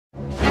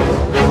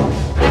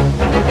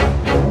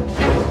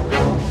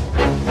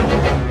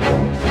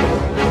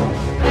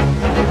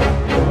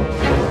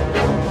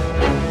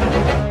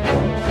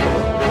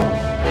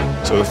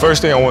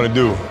first thing I want to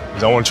do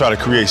is I want to try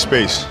to create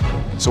space.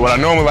 So what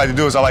I normally like to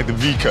do is I like the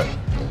V cut.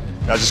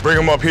 I just bring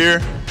them up here,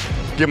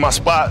 get my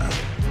spot,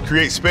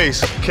 create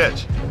space,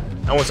 catch.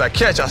 And once I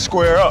catch, I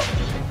square up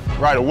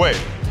right away.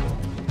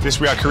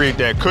 This way I create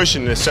that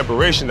cushion and the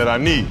separation that I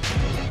need.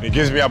 It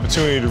gives me the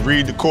opportunity to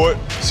read the court,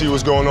 see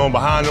what's going on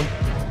behind him.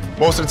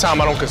 Most of the time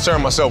I don't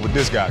concern myself with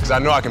this guy because I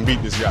know I can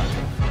beat this guy.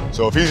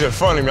 So if he's in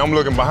front of me, I'm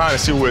looking behind to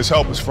see where his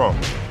help is from.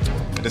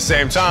 At the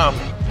same time,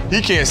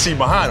 he can't see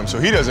behind him,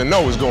 so he doesn't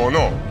know what's going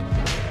on.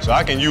 So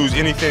I can use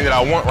anything that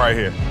I want right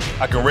here.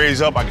 I can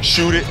raise up, I can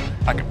shoot it,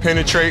 I can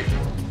penetrate.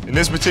 In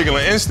this particular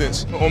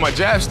instance, on my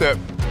jab step,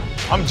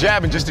 I'm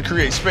jabbing just to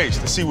create space,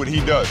 to see what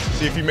he does, to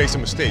see if he makes a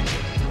mistake.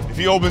 If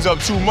he opens up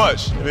too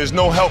much and there's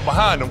no help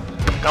behind him,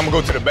 I'm gonna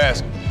go to the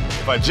basket.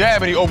 If I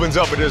jab and he opens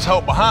up and there's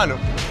help behind him,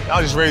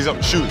 I'll just raise up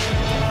and shoot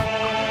it.